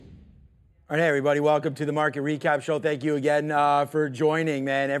All right, hey everybody, welcome to the Market Recap Show. Thank you again for joining,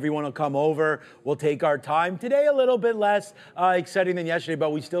 man. Everyone will come over. We'll take our time. Today, a little bit less exciting than yesterday,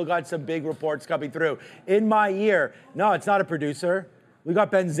 but we still got some big reports coming through. In my ear, no, it's not a producer. We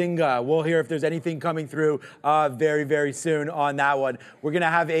got Benzinga. We'll hear if there's anything coming through very, very soon on that one. We're going to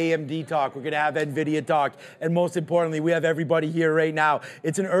have AMD talk. We're going to have NVDA talk. And most importantly, we have everybody here right now.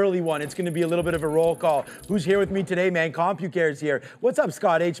 It's an early one. It's going to be a little bit of a roll call. Who's here with me today, man? CompuCare's here. What's up,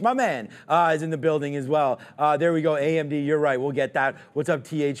 Scott H? My man is in the building as well. There we go. AMD, you're right. We'll get that. What's up,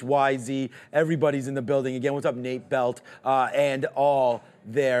 THYZ? Everybody's in the building. Again, what's up, Nate Belt? And all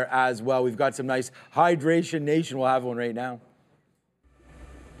there as well. We've got some nice Hydration Nation. We'll have one right now.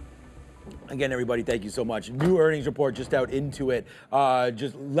 Again, everybody, thank you so much. New earnings report just out into it.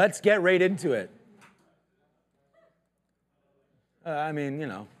 Just let's get right into it.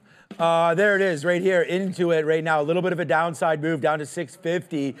 There it is right here into it right now. A little bit of a downside move down to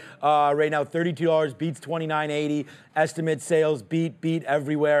 650 right now. $32 beats $29.80. Estimate sales beat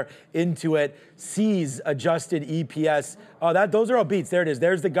everywhere into it. Sees adjusted EPS. Those are all beats. There it is.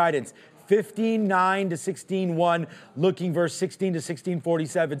 There's the guidance. 15.9 to 16.1, looking versus 16 to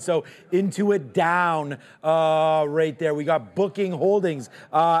 16.47. So into it down right there. We got Booking Holdings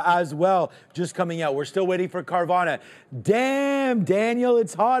as well just coming out. We're still waiting for Carvana. Damn, Daniel,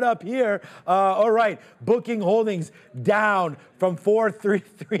 it's hot up here. All right, Booking Holdings down from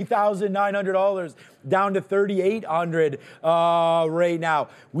 $3,900 down to $3,800 right now.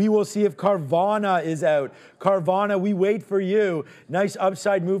 We will see if Carvana is out. Carvana, we wait for you. Nice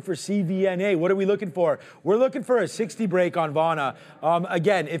upside move for CVNA. What are we looking for? We're looking for a 60 break on Vana.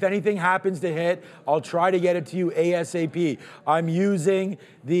 Again, if anything happens to hit, I'll try to get it to you ASAP. I'm using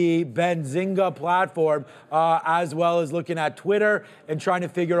the Benzinga platform as well as looking at Twitter and trying to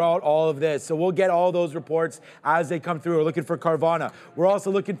figure out all of this. So we'll get all those reports as they come through. We're looking for Carvana. We're also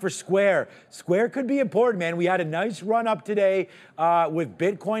looking for Square. Square could be important, man. We had a nice run up today with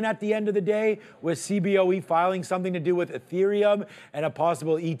Bitcoin at the end of the day, with CBOE filing something to do with Ethereum and a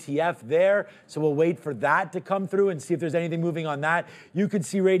possible ETF there. So we'll wait for that to come through and see if there's anything moving on that. You can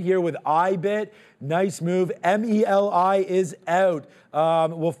see right here with IBIT, nice move. MELI is out.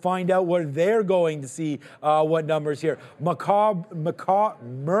 We'll find out where they're going to see what numbers here. Mercado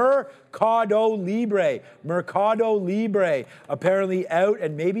Libre apparently out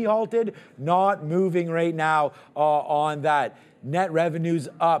and maybe halted, not moving right now on that. Net revenues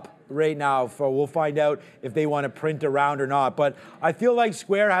up right now. We'll find out if they want to print around or not. But I feel like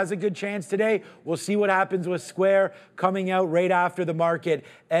Square has a good chance today. We'll see what happens with Square coming out right after the market.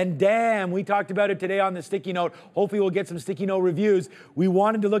 And damn, we talked about it today on the Sticky Note. Hopefully we'll get some Sticky Note reviews. We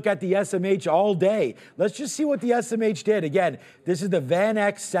wanted to look at the SMH all day. Let's just see what the SMH did. Again, this is the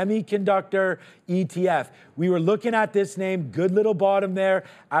VanEck Semiconductor ETF. We were looking at this name, good little bottom there.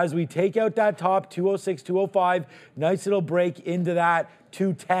 As we take out that top, 206, 205, nice little break into that.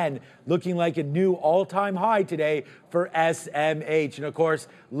 210, looking like a new all-time high today for SMH. And of course,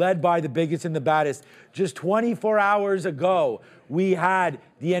 led by the biggest and the baddest. Just 24 hours ago, we had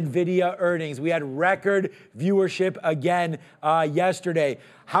the NVIDIA earnings. We had record viewership again yesterday.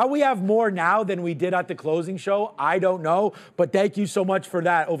 How we have more now than we did at the closing show, I don't know. But thank you so much for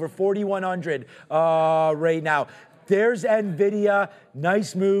that. Over 4,100 right now. There's NVIDIA,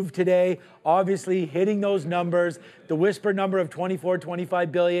 nice move today, obviously hitting those numbers. The whisper number of 24,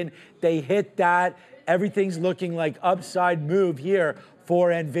 25 billion, they hit that. Everything's looking like upside move here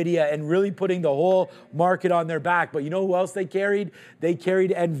for NVIDIA and really putting the whole market on their back. But you know who else they carried? They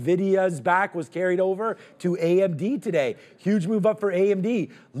carried NVIDIA's back, was carried over to AMD today. Huge move up for AMD,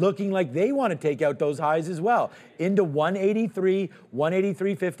 looking like they want to take out those highs as well. Into 183,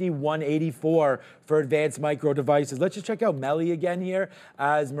 183.50, 184 for advanced micro devices. Let's just check out Melly again here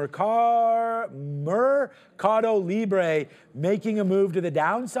as Mercado Libre making a move to the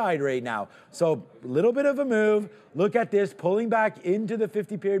downside right now. So a little bit of a move. Look at this, pulling back into the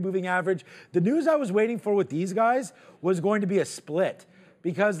 50-period moving average. The news I was waiting for with these guys was going to be a split.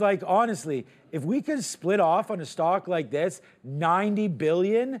 Because, like, honestly, if we could split off on a stock like this, 90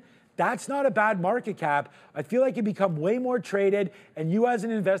 billion, that's not a bad market cap. I feel like it become way more traded, and you as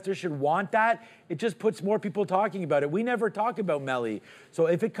an investor should want that. It just puts more people talking about it. We never talk about Melly. So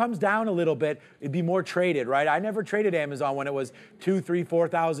if it comes down a little bit, it'd be more traded, right? I never traded Amazon when it was $2,000, $3,000,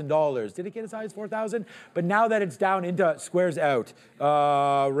 $4,000. Did it get as high as 4,000? But now that it's down into Square's out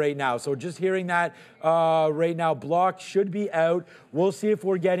right now. So just hearing that right now, Block should be out. We'll see if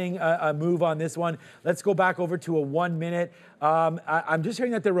we're getting a move on this one. Let's go back over to a 1 minute. I'm just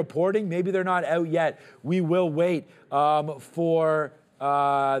hearing that they're reporting. Maybe they're not out yet. We will wait for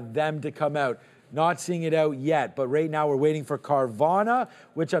them to come out. Not seeing it out yet, but right now we're waiting for Carvana,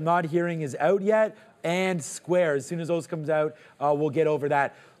 which I'm not hearing is out yet, and Square. As soon as those comes out, we'll get over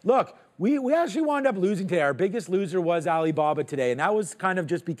that. Look, we actually wound up losing today. Our biggest loser was Alibaba today, and that was kind of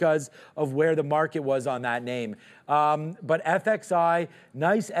just because of where the market was on that name. But FXI,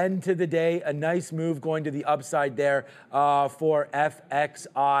 nice end to the day, a nice move going to the upside there for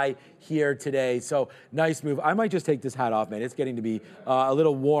FXI here today. So nice move. I might just take this hat off, man. It's getting to be a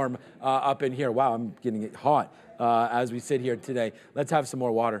little warm up in here. Wow, I'm getting it hot as we sit here today. Let's have some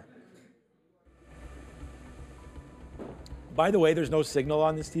more water. By the way, there's no signal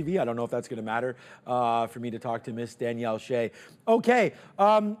on this TV. I don't know if that's going to matter for me to talk to Miss Danielle Shea. Okay,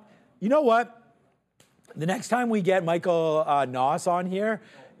 you know what? The next time we get Michael Noss on here,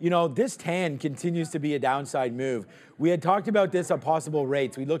 you know, this tan continues to be a downside move. We had talked about this on possible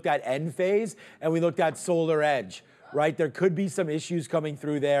rates. We looked at end phase and we looked at solar edge. Right, there could be some issues coming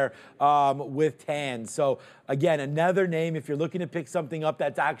through there with TAN. So again, another name, if you're looking to pick something up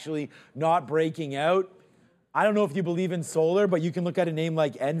that's actually not breaking out, I don't know if you believe in solar, but you can look at a name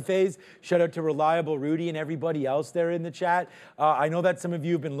like Enphase. Shout out to Reliable Rudy and everybody else there in the chat. I know that some of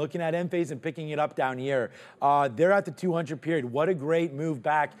you have been looking at Enphase and picking it up down here. They're at the 200 period. What a great move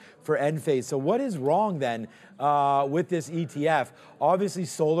back for Enphase. So what is wrong then with this ETF? Obviously,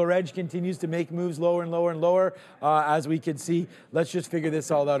 Solar Edge continues to make moves lower and lower and lower, as we can see. Let's just figure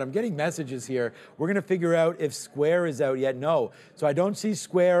this all out. I'm getting messages here. We're going to figure out if Square is out yet. No. So I don't see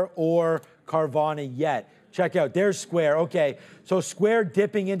Square or Carvana yet. Check out, there's Square. Okay, so Square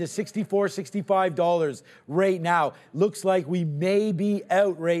dipping into $64, $65 right now. Looks like we may be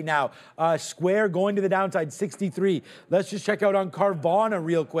out right now. Square going to the downside, 63. Let's just check out on Carvana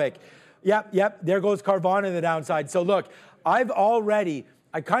real quick. Yep, there goes Carvana to the downside. So look, I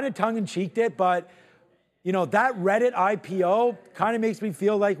kind of tongue-in-cheeked it, but you know, that Reddit IPO kind of makes me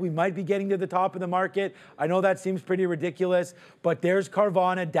feel like we might be getting to the top of the market. I know that seems pretty ridiculous, but there's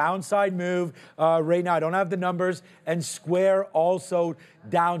Carvana, downside move right now. I don't have the numbers. And Square also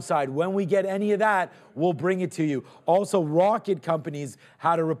downside. When we get any of that, we'll bring it to you. Also, Rocket Companies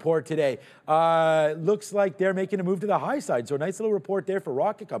had a report today. Looks like they're making a move to the high side. So a nice little report there for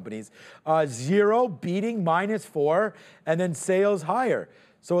Rocket Companies. Zero beating -4, and then sales higher.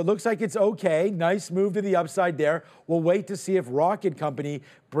 So it looks like it's okay. Nice move to the upside there. We'll wait to see if Rocket Company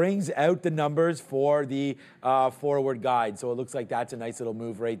brings out the numbers for the forward guide. So it looks like that's a nice little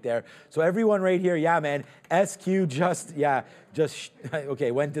move right there. So everyone right here, yeah, man, SQ just okay,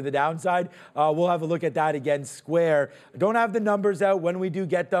 went to the downside. We'll have a look at that again. Square. Don't have the numbers out. When we do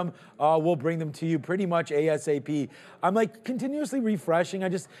get them, we'll bring them to you pretty much ASAP. I'm like continuously refreshing.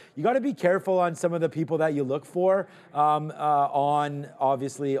 You got to be careful on some of the people that you look for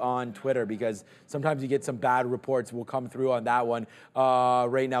obviously on Twitter, because sometimes you get some bad reports. We'll come through on that one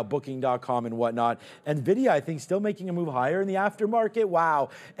right now, booking.com and whatnot. NVIDIA, I think, still making a move higher in the aftermarket. Wow.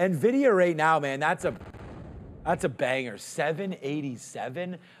 NVIDIA right now, man, that's a banger.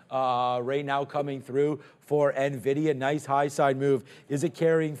 787 right now coming through for NVIDIA. Nice high side move. Is it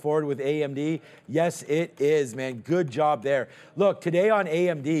carrying forward with AMD? Yes, it is, man. Good job there. Look, today on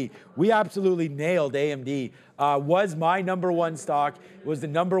AMD, we absolutely nailed AMD. Was my number one stock. It was the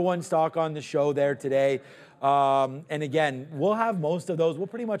number one stock on the show there today. And again, we'll have most of those. We'll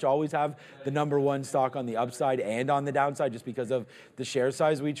pretty much always have the number one stock on the upside and on the downside just because of the share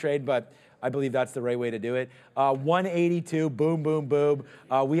size we trade. But I believe that's the right way to do it. 182, boom, boom, boom.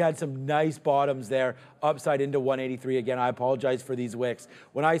 We had some nice bottoms there, upside into 183. Again, I apologize for these wicks.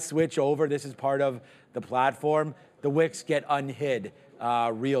 When I switch over, this is part of the platform, the wicks get unhid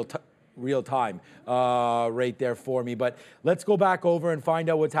real time right there for me. But let's go back over and find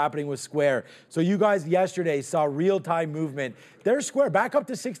out what's happening with Square. So you guys yesterday saw real-time movement. There's Square back up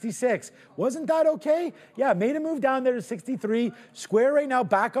to 66. Wasn't that okay? Yeah, made a move down there to 63. Square right now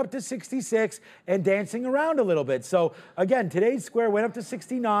back up to 66 and dancing around a little bit. So again, today's Square went up to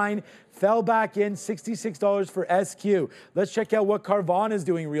 69, fell back in, $66 for SQ. Let's check out what Carvana is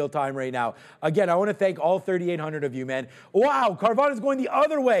doing real time right now. Again, I want to thank all 3,800 of you, man. Wow, Carvana's going the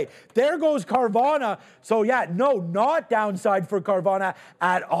other way. There goes Carvana. So yeah, no, not downside for Carvana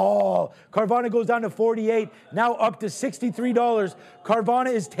at all. Carvana goes down to 48, now up to $63. Carvana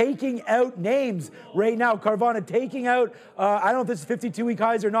is taking out names right now. Carvana taking out, I don't know if this is 52-week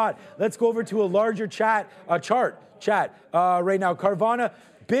highs or not. Let's go over to a larger chart right now. Carvana,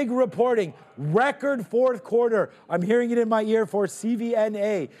 big reporting, record fourth quarter. I'm hearing it in my ear for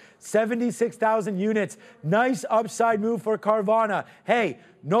CVNA, 76,000 units. Nice upside move for Carvana. Hey,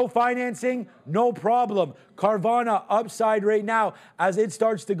 no financing, no problem. Carvana upside right now as it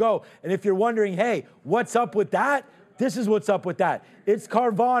starts to go. And if you're wondering, hey, what's up with that? This is what's up with that. It's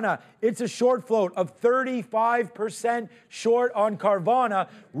Carvana. It's a short float of 35% short on Carvana,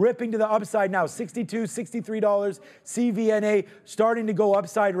 ripping to the upside now. $62, $63. CVNA starting to go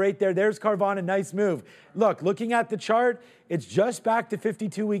upside right there. There's Carvana. Nice move. Look, looking at the chart, it's just back to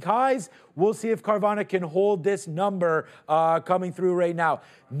 52-week highs. We'll see if Carvana can hold this number coming through right now.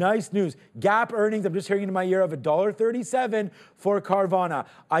 Nice news. Gap earnings, I'm just hearing in my ear, of $1.37 for Carvana.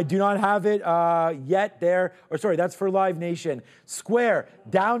 I do not have it yet there. Or sorry, that's for Live Nation. Square,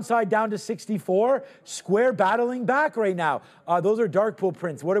 downside down to 64. Square battling back right now. Those are dark pool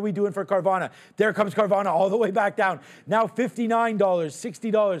prints. What are we doing for Carvana? There comes Carvana all the way back down. Now $59,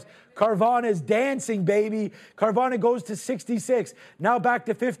 $60. Carvana is dancing, baby. Carvana goes to 66. Now back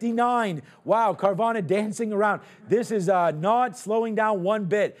to 59. Wow, Carvana dancing around. This is not slowing down one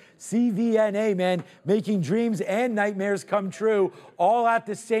bit. CVNA, man, making dreams and nightmares come true all at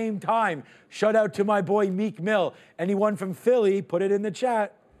the same time. Shout out to my boy Meek Mill. Anyone from Philly, put it in the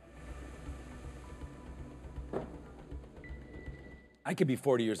chat. I could be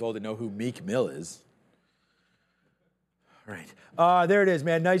 40 years old and know who Meek Mill is. Right. There it is,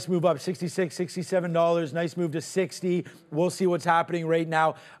 man. Nice move up, $66, $67. Nice move to 60. We'll see what's happening right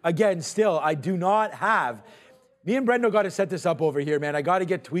now. Again, still, I do not have... Me and Brendo got to set this up over here, man. I got to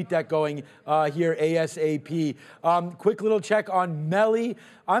get TweetDeck going here ASAP. Quick little check on Melly.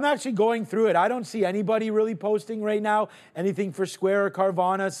 I'm actually going through it. I don't see anybody really posting right now anything for Square or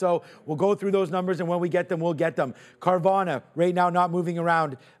Carvana, so we'll go through those numbers, and when we get them, we'll get them. Carvana, right now, not moving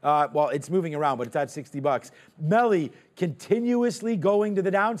around. Well, it's moving around, but it's at $60. Melly, continuously going to the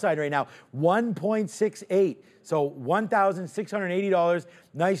downside right now, 1.68. So $1,680,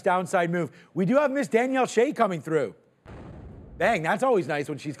 nice downside move. We do have Miss Danielle Shea coming through. Bang, that's always nice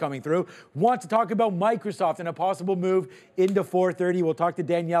when she's coming through. Want to talk about Microsoft and a possible move into 430. We'll talk to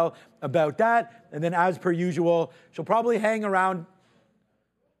Danielle about that. And then as per usual, she'll probably hang around.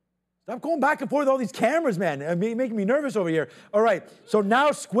 Stop going back and forth with all these cameras, man. Making me nervous over here. All right, so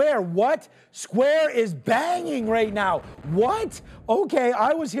now Square. What? Square is banging right now. What? Okay,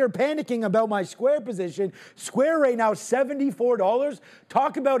 I was here panicking about my Square position. Square right now, $74.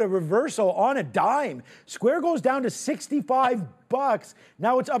 Talk about a reversal on a dime. Square goes down to $65.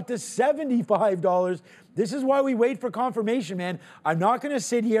 Now it's up to $75. This is why we wait for confirmation, man. I'm not going to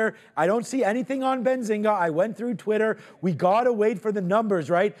sit here. I don't see anything on Benzinga. I went through Twitter. We got to wait for the numbers,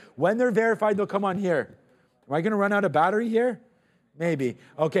 right? When they're verified, they'll come on here. Am I going to run out of battery here? Maybe.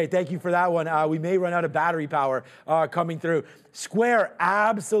 Okay, thank you for that one. We may run out of battery power coming through. Square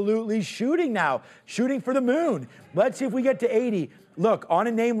absolutely shooting now. Shooting for the moon. Let's see if we get to 80. Look, on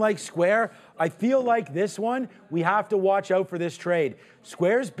a name like Square, I feel like this one, we have to watch out for this trade.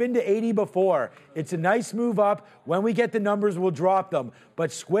 Square's been to 80 before. It's a nice move up. When we get the numbers, we'll drop them.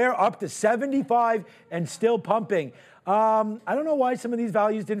 But Square up to 75 and still pumping. I don't know why some of these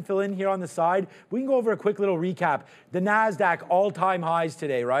values didn't fill in here on the side. We can go over a quick little recap. The NASDAQ all-time highs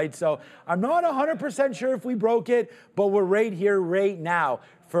today, right? So I'm not 100% sure if we broke it, but we're right here right now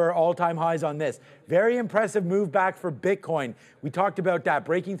for all-time highs on this. Very impressive move back for Bitcoin. We talked about that,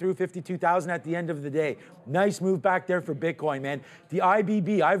 breaking through 52,000 at the end of the day. Nice move back there for Bitcoin, man. The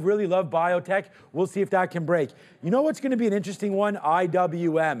IBB, I really love biotech. We'll see if that can break. You know what's going to be an interesting one?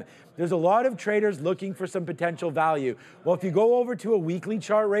 IWM. There's a lot of traders looking for some potential value. Well, if you go over to a weekly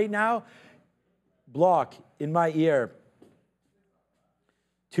chart right now, block in my ear,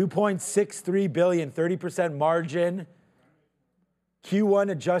 2.63 billion, 30% margin. Q1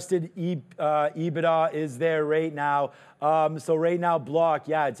 adjusted EBITDA is there right now. So right now, block,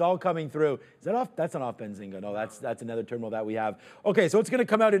 yeah, it's all coming through. Is that off? That's not off Benzinga. No, that's another terminal that we have. Okay, so it's going to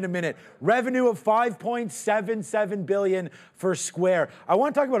come out in a minute. Revenue of $5.77 billion for Square. I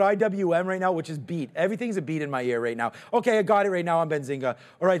want to talk about IWM right now, which is beat. Everything's a beat in my ear right now. Okay, I got it right now on Benzinga.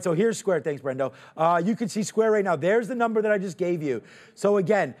 All right, so here's Square. Thanks, Brendo. You can see Square right now. There's the number that I just gave you. So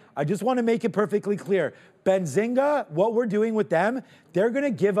again, I just want to make it perfectly clear. Benzinga, what we're doing with them, they're going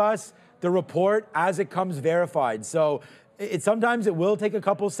to give us the report as it comes verified. So sometimes it will take a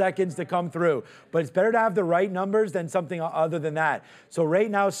couple seconds to come through, but it's better to have the right numbers than something other than that. So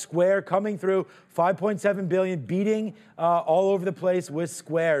right now, Square coming through, 5.7 billion, beating all over the place with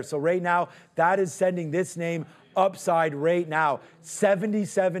Square. So right now, that is sending this name upside right now,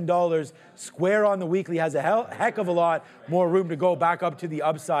 $77. Square on the weekly has a heck of a lot more room to go back up to the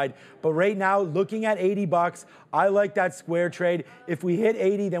upside. But right now, looking at $80, I like that Square trade. If we hit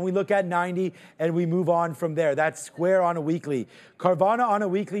 80, then we look at 90 and we move on from there. That's Square on a weekly. Carvana on a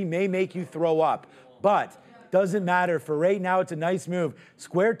weekly may make you throw up, but doesn't matter. For right now, it's a nice move.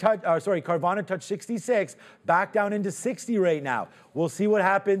 Carvana touched 66, back down into 60 right now. We'll see what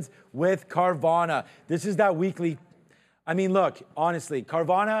happens with Carvana. This is that weekly. I mean, look, honestly,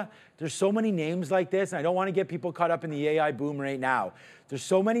 Carvana, there's so many names like this, and I don't want to get people caught up in the AI boom right now. There's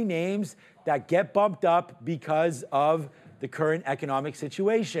so many names that get bumped up because of the current economic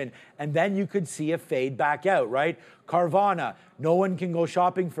situation, and then you could see a fade back out, right? Carvana, no one can go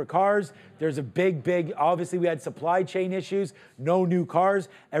shopping for cars. There's a big, obviously we had supply chain issues, no new cars.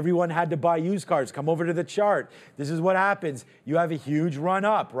 Everyone had to buy used cars. Come over to the chart. This is what happens. You have a huge run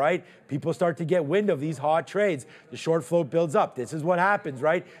up, right? People start to get wind of these hot trades. The short float builds up. This is what happens,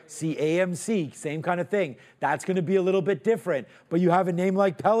 right? See AMC, same kind of thing. That's going to be a little bit different. But you have a name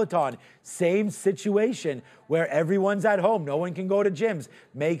like Peloton, same situation where everyone's at home. No one can go to gyms.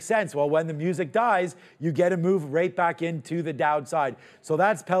 Makes sense. Well, when the music dies, you get a move right back into the downside. So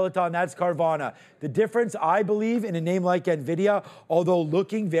that's Peloton, that's Carvana. The difference, I believe, in a name like NVIDIA, although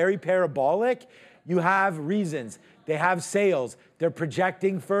looking very parabolic, you have reasons. They have sales. They're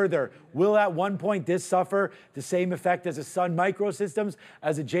projecting further. Will at one point this suffer the same effect as a Sun Microsystems,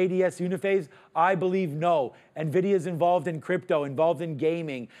 as a JDS Uniphase? I believe no. NVIDIA is involved in crypto, involved in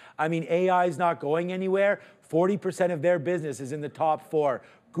gaming. I mean, AI is not going anywhere. 40% of their business is in the top four: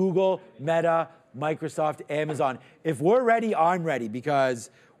 Google, Meta, Microsoft, Amazon. If we're ready, I'm ready, because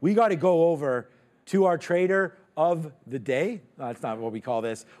we got to go over to our trader of the day. No, that's not what we call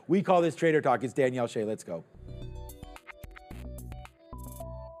this. We call this Trader Talk. It's Danielle Shea. Let's go.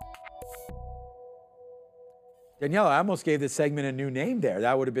 Danielle, I almost gave this segment a new name there.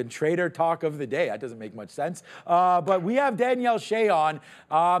 That would have been Trader Talk of the Day. That doesn't make much sense. But we have Danielle Shea on.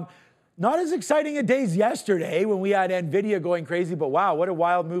 Not as exciting a day as yesterday when we had NVIDIA going crazy, but wow, what a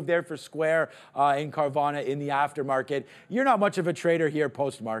wild move there for Square in Carvana in the aftermarket. You're not much of a trader here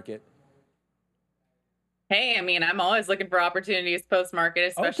post-market. Hey, I mean, I'm always looking for opportunities post-market,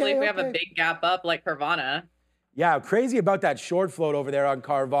 especially if we have a big gap up like Carvana. Yeah, crazy about that short float over there on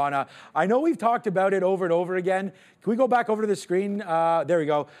Carvana. I know we've talked about it over and over again. Can we go back over to the screen? There we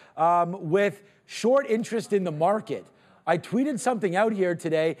go. With short interest in the market. I tweeted something out here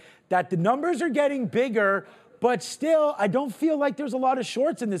today that the numbers are getting bigger, but still, I don't feel like there's a lot of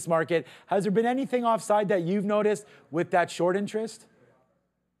shorts in this market. Has there been anything offside that you've noticed with that short interest?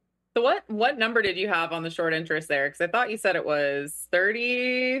 So what number did you have on the short interest there? Because I thought you said it was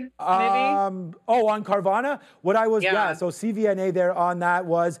 30, maybe? Oh, on Carvana? So CVNA there on that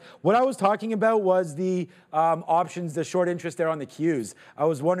was, what I was talking about was the options, the short interest there on the Qs. I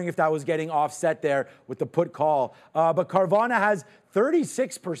was wondering if that was getting offset there with the put call. But Carvana has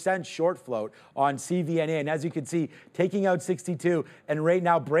 36% short float on CVNA. And as you can see, taking out 62 and right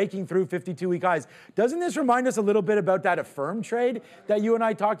now breaking through 52-week highs. Doesn't this remind us a little bit about that Affirm trade that you and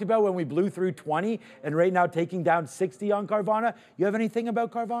I talked about when we blew through 20 and right now taking down 60 on Carvana? You have anything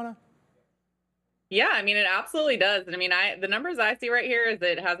about Carvana? Yeah, I mean, it absolutely does. And I mean, the numbers I see right here is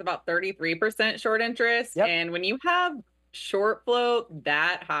it has about 33% short interest. Yep. And when you have short float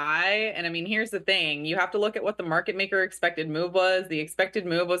that high, and I mean, here's the thing, you have to look at what the market maker expected move was. The expected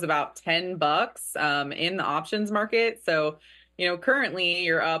move was about $10 in the options market. So, currently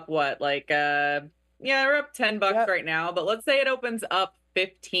you're up what, like we're up $10 right now, but let's say it opens up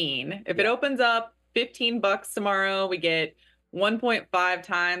 15. If it opens up $15 tomorrow, we get 1.5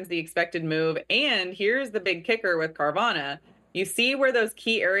 times the expected move. And here's the big kicker with Carvana. You see where those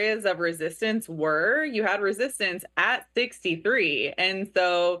key areas of resistance were? You had resistance at 63. And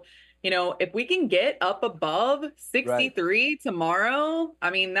so, if we can get up above 63 tomorrow,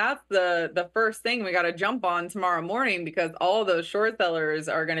 I mean, that's the first thing we got to jump on tomorrow morning, because all those short sellers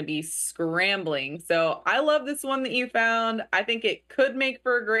are going to be scrambling. So I love this one that you found. I think it could make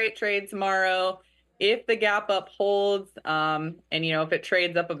for a great trade tomorrow if the gap up holds, and if it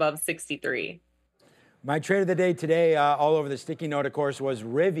trades up above 63. My trade of the day today, all over the sticky note, of course, was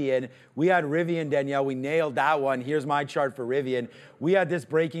Rivian. We had Rivian, Danielle. We nailed that one. Here's my chart for Rivian. We had this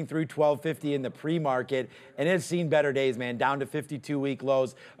breaking through 1250 in the pre-market, and it's seen better days, man, down to 52-week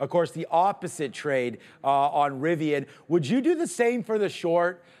lows. Of course, the opposite trade on Rivian. Would you do the same for the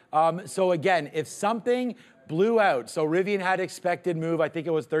short? So again, if something blew out. So Rivian had expected move, I think it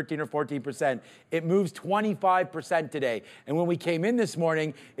was 13 or 14%. It moves 25% today. And when we came in this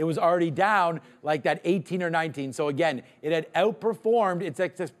morning, it was already down like that 18 or 19. So again, it had outperformed its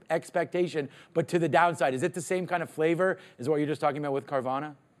expectation, but to the downside. Is it the same kind of flavor as what you're just talking about with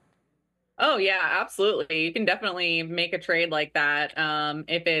Carvana? Oh yeah, absolutely. You can definitely make a trade like that.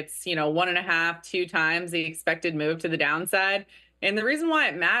 If it's, 1.5, 2 times the expected move to the downside. And the reason why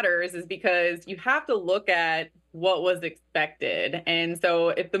it matters is because you have to look at what was expected. And so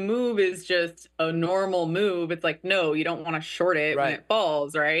if the move is just a normal move, it's like, no, you don't want to short it when it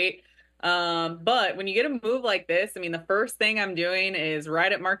falls, right? But when you get a move like this, I mean, the first thing I'm doing is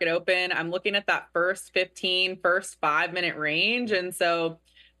right at market open. I'm looking at that first 5-minute range. And so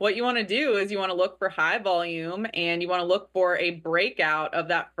what you want to do is you want to look for high volume and you want to look for a breakout of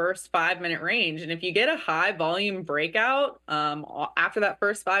that first 5-minute range. And if you get a high volume breakout after that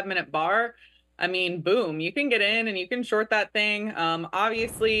first 5-minute bar, I mean, boom, you can get in and you can short that thing.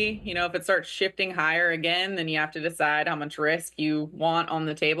 Obviously, if it starts shifting higher again, then you have to decide how much risk you want on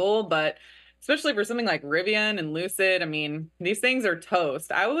the table. But especially for something like Rivian and Lucid, I mean, these things are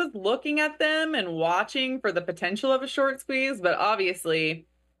toast. I was looking at them and watching for the potential of a short squeeze, but obviously,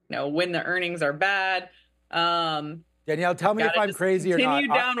 when the earnings are bad, Danielle, tell me if I'm crazy or not.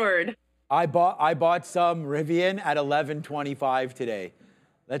 Continue downward. I bought some Rivian at 11.25 today.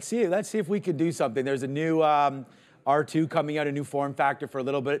 Let's see if we can do something. There's a new R2 coming out, a new form factor for a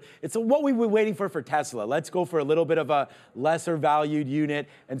little bit. It's what we've been waiting for Tesla. Let's go for a little bit of a lesser valued unit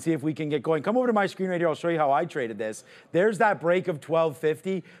and see if we can get going. Come over to my screen right here. I'll show you how I traded this. There's that break of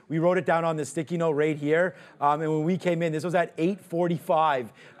 12.50. We wrote it down on the sticky note right here. And when we came in, this was at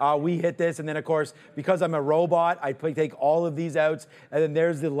 8.45. We hit this. And then, of course, because I'm a robot, I take all of these outs. And then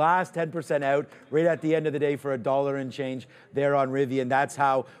there's the last 10% out right at the end of the day for $1 and change there on Rivian. That's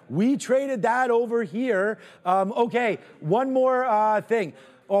how we traded that over here. Okay, one more thing,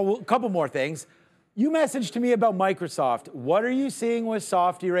 or a couple more things. You messaged to me about Microsoft. What are you seeing with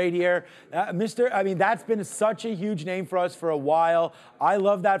Softy right here? That's been such a huge name for us for a while. I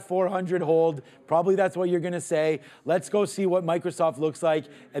love that 400 hold. Probably that's what you're going to say. Let's go see what Microsoft looks like,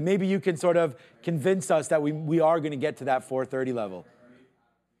 and maybe you can sort of convince us that we are going to get to that 430 level.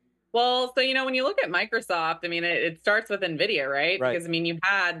 Well, so, when you look at Microsoft, I mean, it starts with NVIDIA, right? Because, you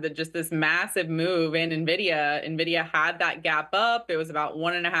had just this massive move in NVIDIA. NVIDIA had that gap up. It was about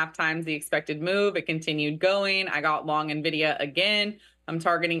 1.5 times the expected move. It continued going. I got long NVIDIA again. I'm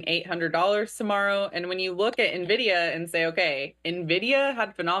targeting $800 tomorrow. And when you look at NVIDIA and say, okay, NVIDIA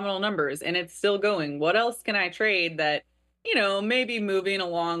had phenomenal numbers and it's still going. What else can I trade that, maybe moving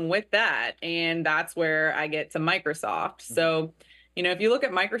along with that? And that's where I get to Microsoft. So, if you look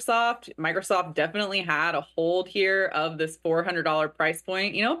at Microsoft definitely had a hold here of this $400 price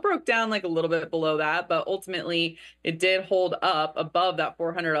point. Broke down like a little bit below that, but ultimately it did hold up above that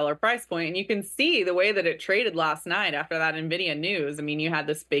 $400 price point. And you can see the way that it traded last night after that NVIDIA news. I mean, you had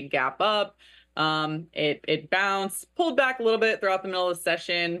this big gap up. It bounced, pulled back a little bit throughout the middle of the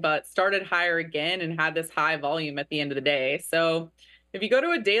session, but started higher again and had this high volume at the end of the day. So if you go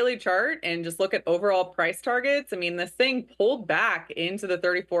to a daily chart and just look at overall price targets, I mean, this thing pulled back into the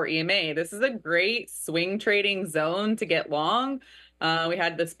 34 EMA. This is a great swing trading zone to get long. We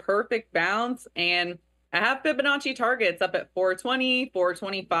had this perfect bounce, and I have Fibonacci targets up at 420,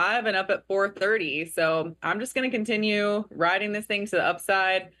 425, and up at 430. So I'm just going to continue riding this thing to the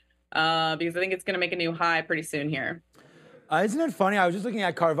upside because I think it's going to make a new high pretty soon here. Isn't it funny? I was just looking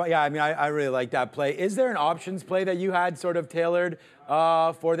at Carvana. Yeah, I really like that play. Is there an options play that you had sort of tailored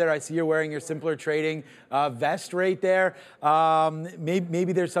for there? I see you're wearing your simpler trading vest right there.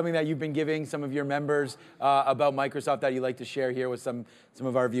 Maybe there's something that you've been giving some of your members about Microsoft that you'd like to share here with some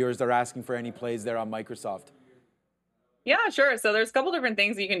of our viewers that are asking for any plays there on Microsoft. Yeah, sure. So there's a couple different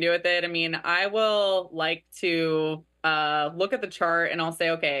things you can do with it. I mean, I will like to look at the chart and I'll say,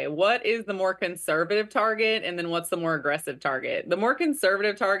 okay, what is the more conservative target? And then what's the more aggressive target? The more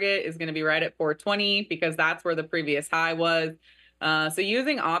conservative target is going to be right at 420 because that's where the previous high was. So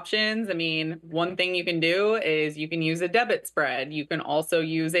using options, I mean, one thing you can do is you can use a debit spread. You can also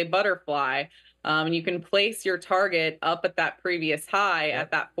use a butterfly. And you can place your target up at that previous high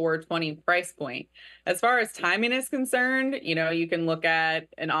at that 420 price point. As far as timing is concerned, you can look at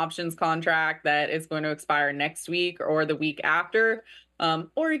an options contract that is going to expire next week or the week after.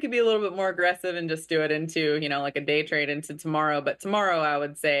 Or you could be a little bit more aggressive and just do it into, like a day trade into tomorrow. But tomorrow I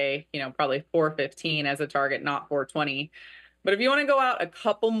would say, probably 415 as a target, not 420. But if you want to go out a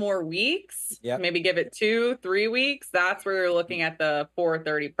couple more weeks, maybe give it 2-3 weeks, that's where you're looking at the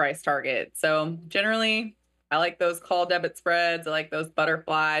 430 price target. So generally, I like those call debit spreads. I like those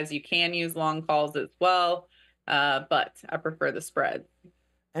butterflies. You can use long calls as well, but I prefer the spread.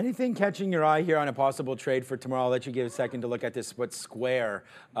 Anything catching your eye here on a possible trade for tomorrow? I'll let you give a second to look at this. What's Square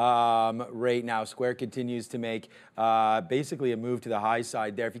right now? Square continues to make basically a move to the high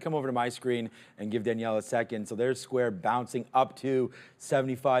side there. If you come over to my screen and give Danielle a second. So there's Square bouncing up to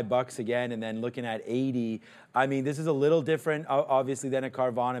 $75 again and then looking at 80 I mean, this is a little different, obviously, than a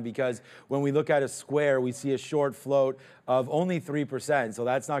Carvana, because when we look at a Square, we see a short float of only 3%, so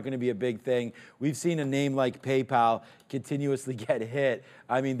that's not going to be a big thing. We've seen a name like PayPal continuously get hit.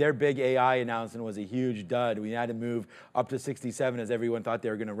 I mean, their big AI announcement was a huge dud. We had to move up to 67 as everyone thought they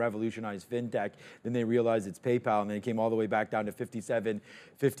were going to revolutionize fintech. Then they realized it's PayPal, and then it came all the way back down to $57,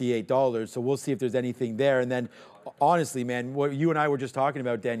 $58. So we'll see if there's anything there. And then, honestly, man, what you and I were just talking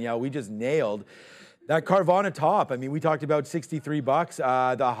about, Danielle, we just nailed that Carvana top. I mean, we talked about 63 bucks.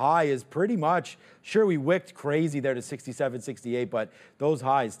 The high is pretty much, sure, we wicked crazy there to 67, 68, but those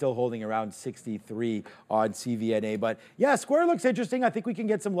highs still holding around 63 on CVNA. But yeah, Square looks interesting. I think we can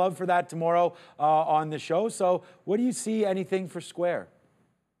get some love for that tomorrow on the show. So what do you see, anything for Square?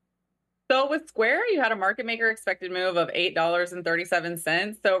 So with Square, you had a market maker expected move of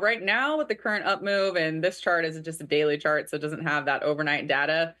 $8.37. So right now with the current up move, and this chart is just a daily chart, so it doesn't have that overnight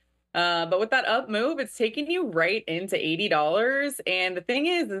data. But with that up move, it's taking you right into $80. And the thing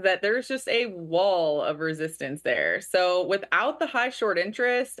is that there's just a wall of resistance there. So without the high short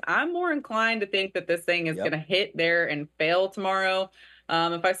interest, I'm more inclined to think that this thing is going to hit there and fail tomorrow.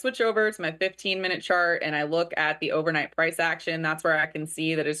 If I switch over to my 15-minute chart and I look at the overnight price action, that's where I can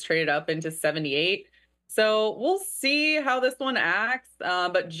see that it's traded up into 78. So we'll see how this one acts.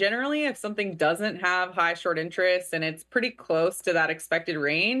 But generally, if something doesn't have high short interest and it's pretty close to that expected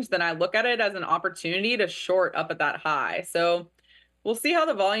range, then I look at it as an opportunity to short up at that high. So we'll see how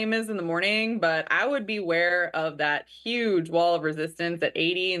the volume is in the morning, but I would beware of that huge wall of resistance at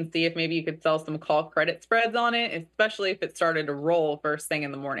 80 and see if maybe you could sell some call credit spreads on it, especially if it started to roll first thing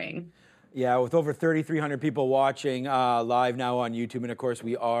in the morning. Yeah, with over 3,300 people watching live now on YouTube, and of course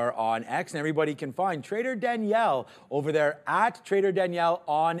we are on X, and everybody can find Trader Danielle over there at Trader Danielle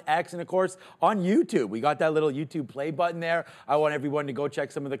on X, and of course on YouTube. We got that little YouTube play button there. I want everyone to go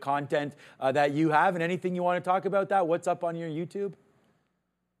check some of the content that you have, and anything you want to talk about that. What's up on your YouTube?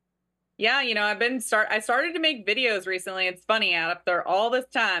 Yeah, you know, I started to make videos recently. It's funny, after all this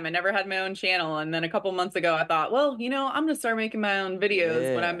time, I never had my own channel. And then a couple months ago, I thought, well, you know, I'm going to start making my own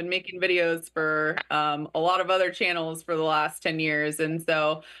videos when I've been making videos for a lot of other channels for the last 10 years. And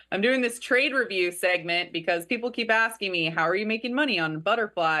so I'm doing this trade review segment because people keep asking me, how are you making money on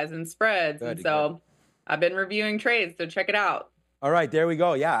butterflies and spreads? And so I've been reviewing trades. So check it out. All right, there we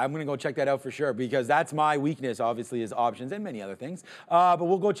go. Yeah, I'm going to go check that out for sure, because that's my weakness, obviously, is options and many other things. But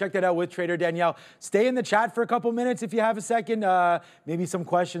we'll go check that out with Trader Danielle. Stay in the chat for a couple minutes if you have a second. Maybe some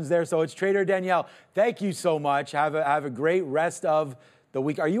questions there. So it's Trader Danielle. Thank you so much. Have a great rest of the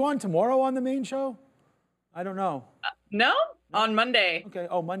week. Are you on tomorrow on the main show? I don't know. No, on Monday. Okay.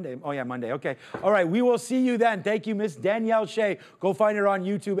 Oh, Monday. Oh, yeah, Monday. Okay. All right. We will see you then. Thank you, Miss Danielle Shea. Go find her on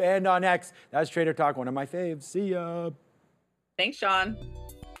YouTube and on X. That's Trader Talk, one of my faves. See ya. Thanks, Shawn.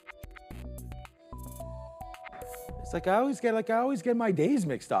 It's like I always get my days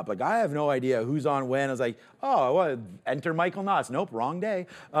mixed up. Like I have no idea who's on when. I was like, oh, well, enter Michael Noss. Nope, wrong day.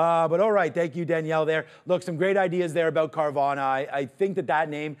 But all right, thank you, Danielle there. Look, some great ideas there about Carvana. I think that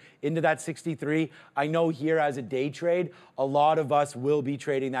name into that 63. I know here as a day trade, a lot of us will be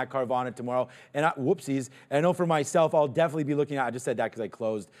trading that Carvana tomorrow. And whoopsies. And I know for myself, I'll definitely be looking at, I just said that because I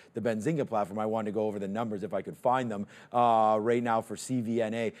closed the Benzinga platform. I wanted to go over the numbers if I could find them right now for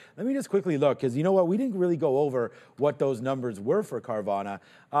CVNA. Let me just quickly look, because you know what? We didn't really go over what those numbers were for Carvana.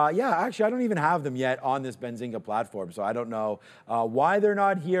 Yeah, actually, I don't even have them yet on this Benzinga platform, so I don't know why they're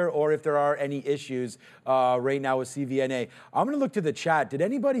not here or if there are any issues right now with CVNA. I'm going to look to the chat. Did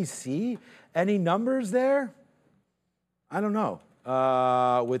anybody see any numbers there? I don't know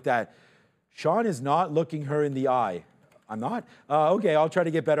with that. Shawn is not looking her in the eye. I'm not? Okay, I'll try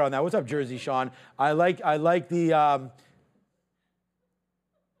to get better on that. What's up, Jersey Shawn? I like the...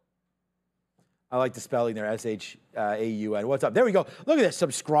 I like the spelling there, S-H-A-U-N. What's up? There we go. Look at this.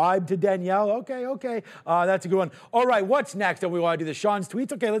 Subscribe to Danielle. Okay. That's a good one. All right, what's next? And we want to do the Shawn's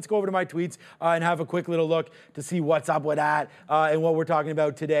tweets. Okay, let's go over to my tweets and have a quick little look to see what's up with that and what we're talking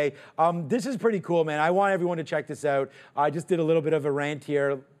about today. This is pretty cool, man. I want everyone to check this out. I just did a little bit of a rant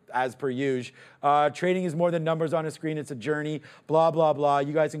here, as per usual. Trading is more than numbers on a screen. It's a journey, blah, blah, blah.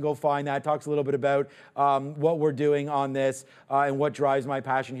 You guys can go find that. Talks a little bit about what we're doing on this and what drives my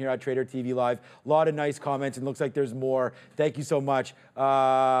passion here at Trader TV Live. A lot of nice comments, and looks like there's more. Thank you so much.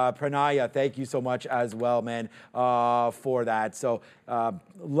 Pranaya, thank you so much as well, man, for that. So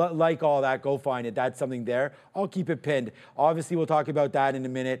like all that, go find it. That's something there. I'll keep it pinned. Obviously, we'll talk about that in a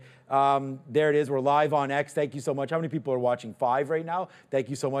minute. There it is. We're live on X. Thank you so much. How many people are watching? 5 right now. Thank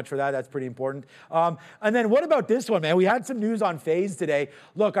you so much for that. That's pretty important. And then what about this one, man? We had some news on FaZe today.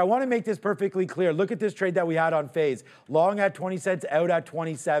 Look, I want to make this perfectly clear. Look at this trade that we had on FaZe. Long at 20 cents, out at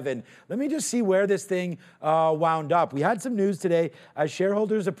 27. Let me just see where this thing wound up. We had some news today as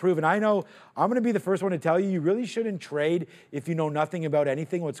shareholders approve. And I know I'm going to be the first one to tell you, you really shouldn't trade if you know nothing about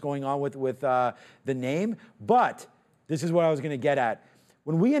anything, what's going on with the name. But this is what I was going to get at.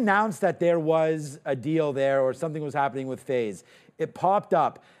 When we announced that there was a deal there or something was happening with FaZe, it popped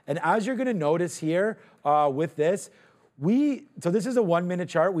up. And as you're going to notice here with this, so this is a 1-minute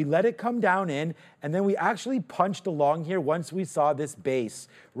chart. We let it come down in, and then we actually punched along here once we saw this base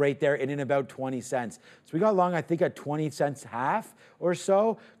right there in about 20 cents. So we got long, I think, at 20 cents half or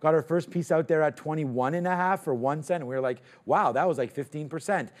so. Got our first piece out there at 21 and a half for 1 cent. And we were like, wow, that was like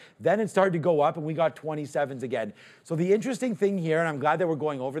 15%. Then it started to go up, and we got 27s again. So the interesting thing here, and I'm glad that we're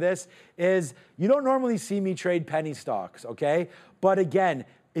going over this, is you don't normally see me trade penny stocks, okay? But again,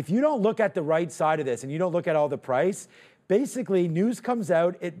 if you don't look at the right side of this and you don't look at all the price, basically, news comes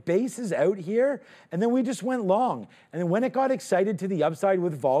out, it bases out here, and then we just went long. And then when it got excited to the upside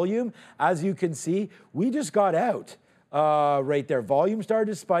with volume, as you can see, we just got out right there. Volume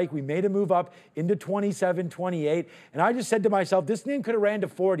started to spike. We made a move up into 27, 28. And I just said to myself, this thing could have ran to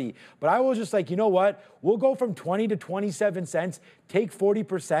 40. But I was just like, you know what? We'll go from 20 to 27 cents, take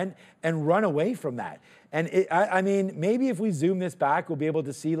 40%, and run away from that. And I mean, maybe if we zoom this back, we'll be able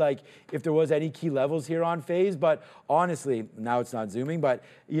to see like if there was any key levels here on FaZe. But honestly, now it's not zooming, but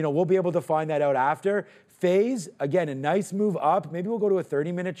you know, we'll be able to find that out after. FaZe, again, a nice move up. Maybe we'll go to a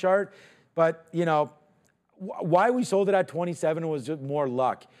 30-minute chart. But you know, why we sold it at 27 was just more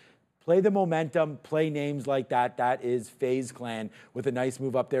luck. Play the momentum, play names like that. That is FaZe Clan with a nice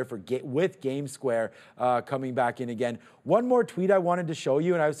move up there with Game Square coming back in again. One more tweet I wanted to show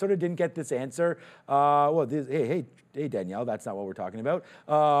you, and I sort of didn't get this answer. Hey, Danielle, that's not what we're talking about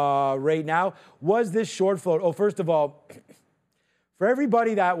right now. Was this short float? Oh, first of all, for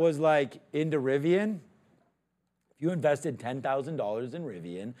everybody that was like into Rivian, if you invested $10,000 in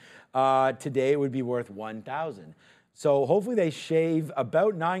Rivian, today it would be worth $1,000. So hopefully they shave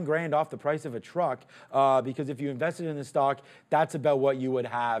about $9,000 off the price of a truck because if you invested in the stock, that's about what you would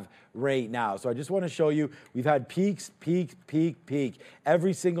have right now. So I just want to show you, we've had peaks, peak, peak, peak.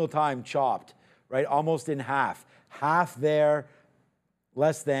 Every single time chopped, right? Almost in half. Half there,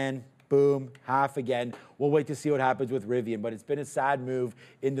 less than, boom, half again. We'll wait to see what happens with Rivian, but it's been a sad move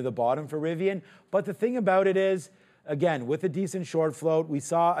into the bottom for Rivian. But the thing about it is, again, with a decent short float, we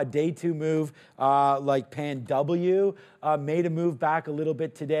saw a day 2 move like Pan W made a move back a little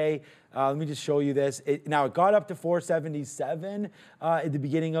bit today. Let me just show you this. Now, it got up to 477 at the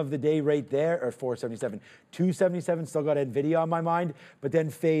beginning of the day right there, or 477. 277, still got NVDA on my mind, but then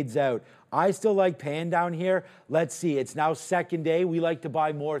fades out. I still like Pan down here. Let's see. It's now second day. We like to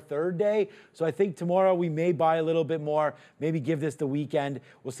buy more third day. So I think tomorrow we may buy a little bit more, maybe give this the weekend.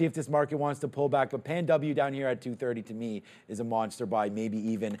 We'll see if this market wants to pull back. But Pan W down here at 230 to me is a monster buy, maybe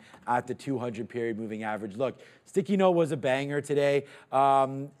even at the 200 period moving average. Look, Sticky Note was a banger today.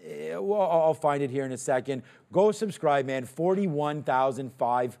 Well, I'll find it here in a second. Go subscribe, man.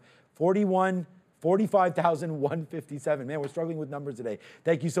 45,157. Man, we're struggling with numbers today.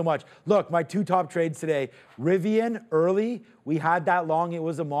 Thank you so much. Look, my 2 top trades today. Rivian, early. We had that long. It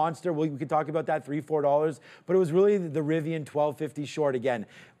was a monster. We could talk about that $3, $4. But it was really the Rivian 1250 short again.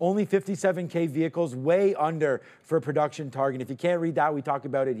 Only 57K vehicles, way under for a production target. If you can't read that, we talk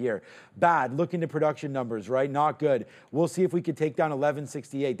about it here. Bad. Look into production numbers, right? Not good. We'll see if we could take down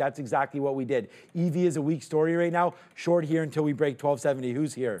 1168. That's exactly what we did. EV is a weak story right now. Short here until we break 1270.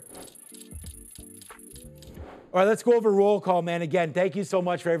 Who's here? All right, let's go over roll call, man. Again, thank you so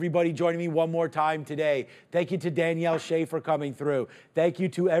much for everybody joining me one more time today. Thank you to Danielle Shea for coming through. Thank you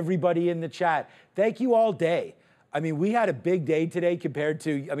to everybody in the chat. Thank you all day. I mean, we had a big day today compared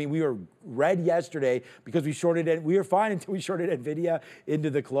to, I mean, we were red yesterday because we shorted it. We were fine until we shorted NVIDIA into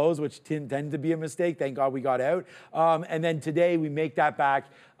the close, which tended to be a mistake. Thank God we got out. And then today we make that back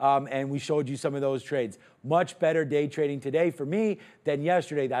and we showed you some of those trades. Much better day trading today for me than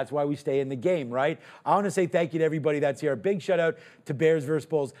yesterday. That's why we stay in the game, right? I want to say thank you to everybody that's here. A big shout out to Bears vs.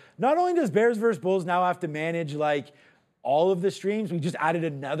 Bulls. Not only does Bears vs. Bulls now have to manage like all of the streams. We just added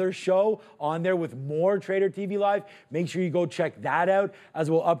another show on there with more Trader TV Live. Make sure you go check that out, as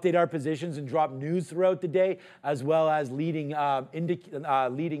we'll update our positions and drop news throughout the day, as well as leading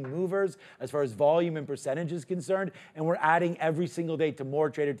movers as far as volume and percentage is concerned. And we're adding every single day to more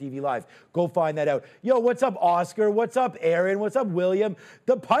Trader TV Live. Go find that out. Yo, what's up, Oscar? What's up, Aaron? What's up, William?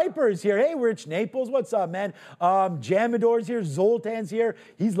 The Piper's here. Hey, Rich Naples. What's up, man? Jamador's here. Zoltan's here.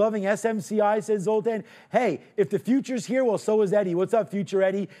 He's loving SMCI, says Zoltan. Hey, if the future's here, well, so is Eddie. What's up, Future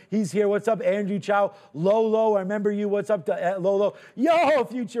Eddie? He's here. What's up, Andrew Chow? Lolo, I remember you. What's up, to, Lolo? Yo,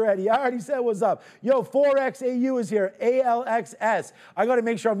 Future Eddie. I already said what's up. Yo, 4XAU is here. ALXS. I got to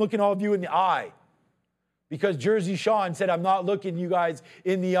make sure I'm looking all of you in the eye, because Jersey Sean said I'm not looking you guys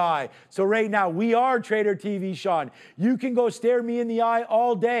in the eye. So right now, we are Trader TV Sean. You can go stare me in the eye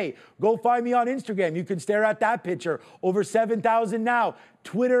all day. Go find me on Instagram. You can stare at that picture. Over 7,000 now.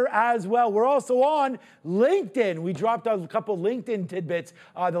 Twitter as well. We're also on LinkedIn. We dropped a couple LinkedIn tidbits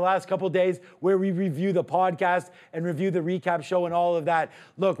the last couple days where we review the podcast and review the recap show and all of that.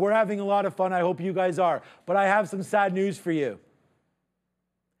 Look, we're having a lot of fun. I hope you guys are. But I have some sad news for you.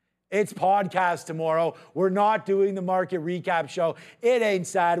 It's podcast tomorrow. We're not doing the market recap show. It ain't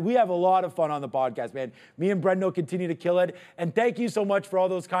sad. We have a lot of fun on the podcast, man. Me and Brendo continue to kill it. And thank you so much for all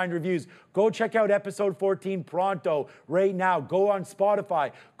those kind reviews. Go check out episode 14 pronto right now. Go on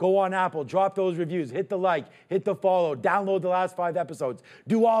Spotify. Go on Apple. Drop those reviews. Hit the like. Hit the follow. Download the last 5 episodes.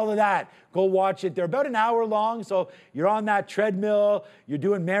 Do all of that. Go watch it. They're about an hour long, so you're on that treadmill. You're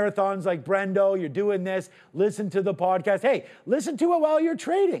doing marathons like Brendo. You're doing this. Listen to the podcast. Hey, listen to it while you're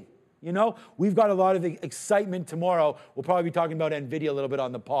trading. You know, we've got a lot of excitement tomorrow. We'll probably be talking about NVIDIA a little bit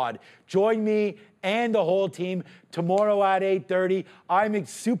on the pod. Join me and the whole team tomorrow at 8:30. I'm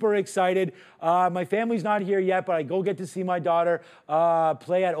super excited. My family's not here yet, but I go get to see my daughter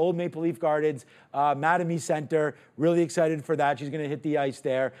play at Old Maple Leaf Gardens, Mattamy Center. Really excited for that. She's going to hit the ice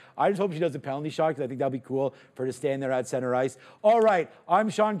there. I just hope she does a penalty shot, because I think that'll be cool for her to stand there at center ice. All right, I'm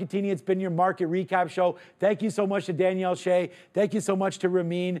Shawn Catena. It's been your market recap show. Thank you so much to Danielle Shea. Thank you so much to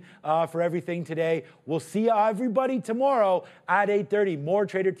Ramin for everything today. We'll see everybody tomorrow at 8:30. More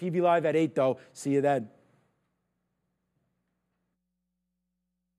Trader TV Live at 8, though. See you then.